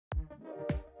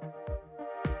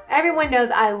Everyone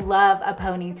knows I love a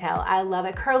ponytail. I love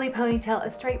a curly ponytail,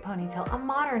 a straight ponytail, a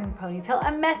modern ponytail,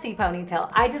 a messy ponytail.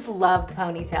 I just love the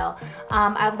ponytail.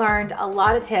 I've learned a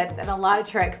lot of tips and a lot of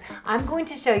tricks. I'm going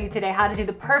to show you today how to do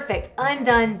the perfect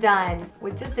undone done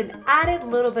with just an added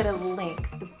little bit of length,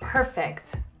 the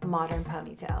perfect modern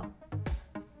ponytail.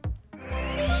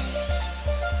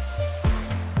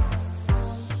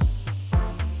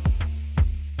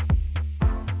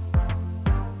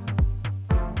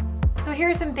 So here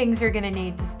are some things you're gonna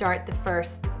need to start the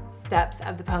first steps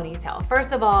of the ponytail.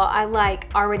 First of all, I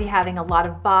like already having a lot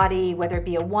of body, whether it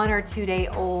be a 1 or 2 day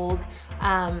old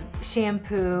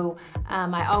shampoo.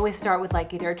 I always start with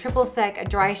like either a triple sec, a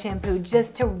dry shampoo,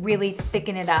 just to really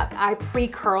thicken it up. I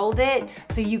pre-curled it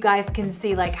so you guys can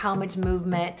see like how much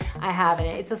movement I have in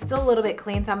it. It's still a little bit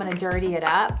clean, so I'm gonna dirty it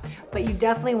up, but you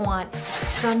definitely want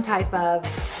some type of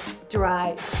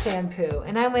dry shampoo.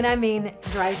 And when I mean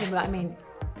dry shampoo, I mean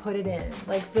put it in.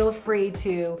 Like, feel free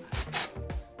to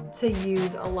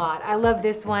use a lot. I love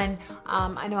this one.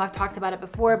 I know I've talked about it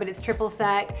before, but it's triple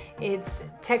sec. It's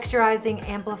texturizing,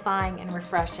 amplifying, and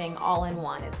refreshing all in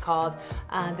one. It's called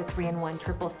the 3-in-1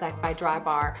 triple sec by Dry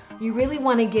Bar. You really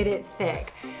want to get it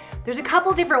thick. There's a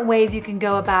couple different ways you can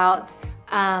go about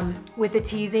with the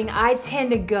teasing. I tend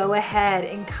to go ahead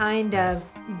and kind of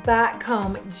back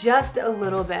comb just a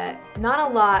little bit.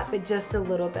 Not a lot, but just a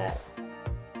little bit.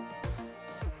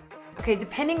 Okay,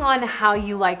 depending on how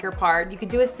you like your part, you could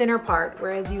do a center part,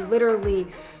 whereas you literally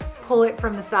pull it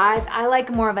from the sides. I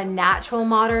like more of a natural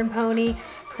modern pony.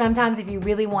 Sometimes if you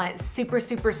really want it super,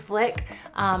 super slick,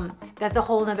 that's a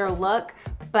whole nother look.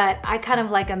 But I kind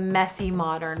of like a messy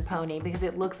modern pony because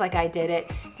it looks like I did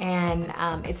it, and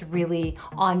it's really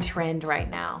on trend right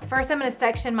now. First, I'm gonna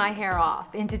section my hair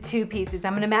off into 2 pieces.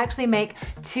 I'm gonna actually make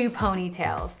 2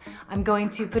 ponytails. I'm going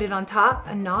to put it on top,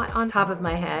 a knot on top of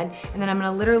my head, and then I'm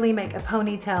gonna literally make a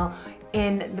ponytail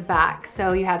in the back.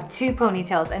 So you have 2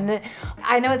 ponytails, and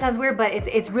I know it sounds weird, but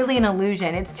it's really an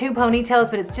illusion. It's 2 ponytails,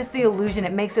 but it's just the illusion.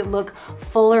 It makes it look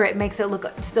fuller. It makes it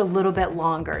look just a little bit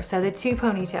longer. So the 2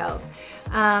 ponytails.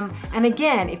 And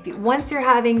again, once you're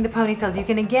having the ponytails, you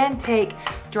can again take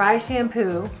dry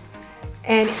shampoo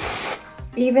and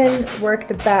even work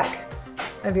the back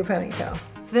of your ponytail.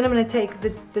 So then I'm gonna take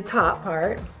the top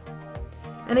part,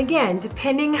 and again,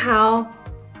 depending how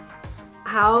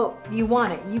you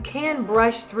want it. You can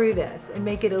brush through this and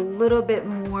make it a little bit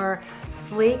more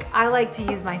sleek. I like to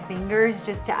use my fingers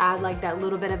just to add like that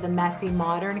little bit of the messy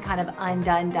modern kind of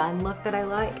undone done look that I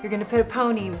like. You're gonna put a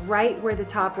pony right where the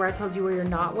top, where I told you where your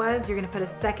knot was. You're gonna put a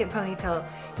second ponytail.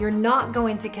 You're not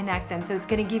going to connect them, so it's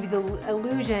gonna give you the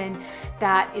illusion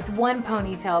that it's 1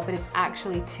 ponytail, but it's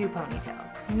actually 2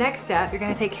 ponytails. Next step, you're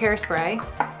gonna take hairspray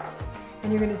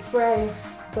and you're gonna spray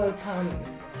both ponies,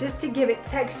 just to give it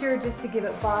texture, just to give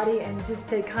it body, and just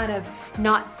to kind of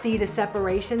not see the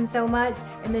separation so much.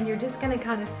 And then you're just gonna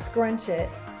kind of scrunch it.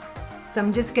 So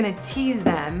I'm just gonna tease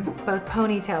them, both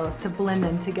ponytails, to blend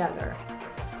them together.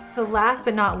 So last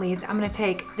but not least, I'm gonna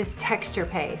take this texture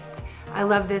paste. I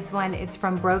love this one, it's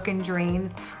from Broken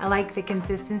Dreams. I like the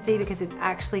consistency because it's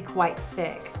actually quite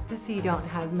thick, just so you don't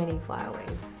have many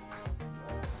flyaways.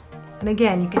 And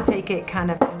again, you can take it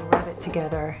kind of and rub it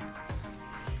together.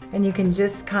 And you can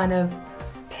just kind of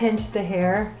pinch the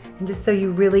hair, and just so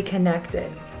you really connect it.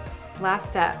 Last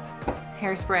step,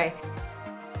 hairspray.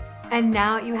 And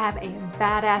now you have a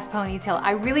badass ponytail.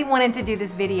 I really wanted to do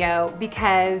this video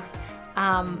because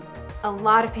a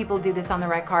lot of people do this on the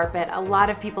red carpet. A lot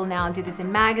of people now do this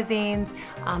in magazines.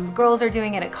 Girls are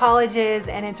doing it at colleges,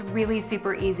 and it's really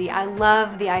super easy. I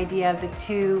love the idea of the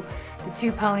two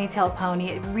ponytail pony.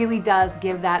 It really does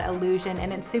give that illusion,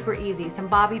 and it's super easy. Some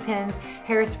bobby pins,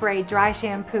 hairspray, dry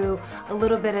shampoo, a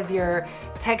little bit of your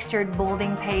textured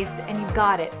molding paste, and you've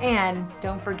got it. And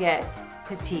don't forget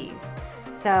to tease.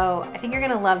 So I think you're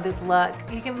gonna love this look.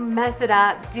 You can mess it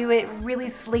up, do it really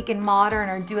sleek and modern,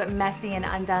 or do it messy and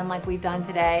undone like we've done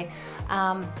today.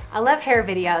 I love hair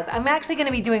videos. I'm actually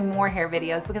gonna be doing more hair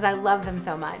videos because I love them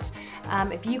so much.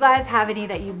 If you guys have any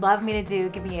that you'd love me to do,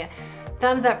 give me a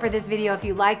thumbs up for this video if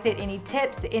you liked it. Any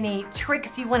tips, any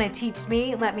tricks you want to teach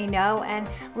me, let me know, and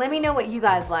let me know what you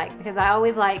guys like, because I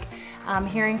always like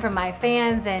hearing from my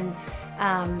fans and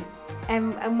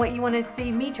what you want to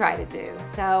see me try to do.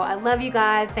 So I love you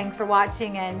guys. Thanks for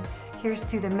watching, and here's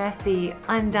to the messy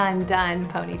undone done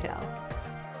ponytail.